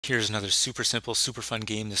Here's another super simple, super fun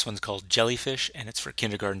game. This one's called Jellyfish, and it's for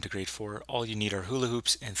kindergarten to grade 4. All you need are hula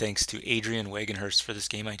hoops, and thanks to Adrian Wagenhurst for this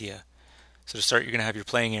game idea. So to start, you're going to have your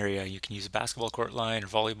playing area. You can use a basketball court line or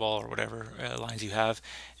volleyball or whatever lines you have.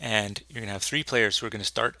 And you're going to have 3 players who are going to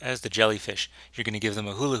start as the jellyfish. You're going to give them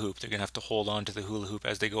a hula hoop. They're going to have to hold on to the hula hoop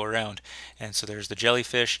as they go around. And so there's the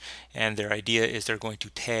jellyfish, and their idea is they're going to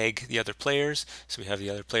tag the other players. So we have the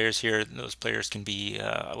other players here. Those players can be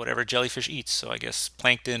whatever jellyfish eats. So I guess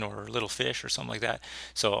plankton or little fish or something like that.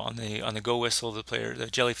 So on the go whistle, the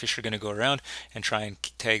jellyfish are going to go around and try and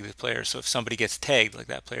tag the player. So if somebody gets tagged like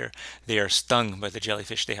that player, they are stung by the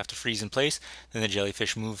jellyfish. They have to freeze in place. Then the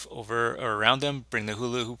jellyfish move over or around them, bring the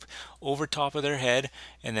hula hoop over top of their head,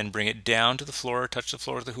 and then bring it down to the floor, touch the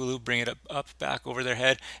floor with the hula hoop, bring it up back over their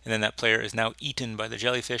head, and then that player is now eaten by the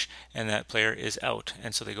jellyfish, and that player is out.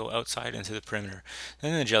 And so they go outside into the perimeter.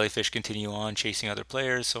 Then the jellyfish continue on chasing other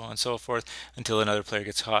players, so on and so forth, until another player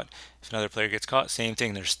gets caught. If another player gets caught, same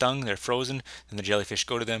thing. They're stung, they're frozen. Then the jellyfish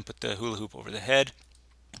go to them, put the hula hoop over the head,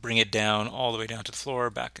 bring it down all the way down to the floor,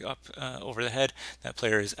 back up over the head. That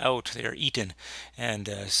player is out. They are eaten, and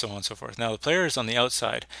so on and so forth. Now the players on the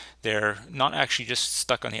outside, they're not actually just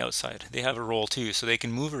stuck on the outside. They have a role too, so they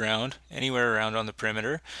can move around anywhere around on the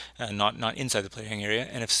perimeter, not inside the playing area.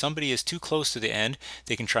 And if somebody is too close to the end,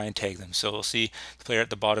 they can try and tag them. So we'll see the player at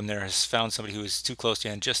the bottom there has found somebody who is too close to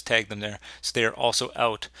the end, just tag them there. So they are also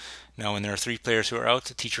out. Now, when there are 3 players who are out,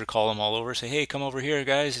 the teacher call them all over, say, "Hey, come over here,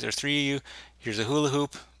 guys. There's 3 of you. Here's a hula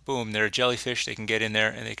hoop." Boom, they're a jellyfish. They can get in there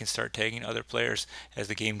and they can start tagging other players as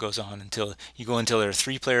the game goes on until there are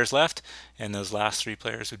 3 players left, and those last 3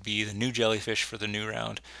 players would be the new jellyfish for the new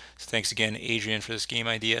round. So thanks again, Adrian, for this game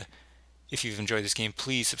idea. If you've enjoyed this game,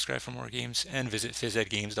 please subscribe for more games and visit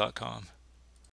PhysEdGames.com.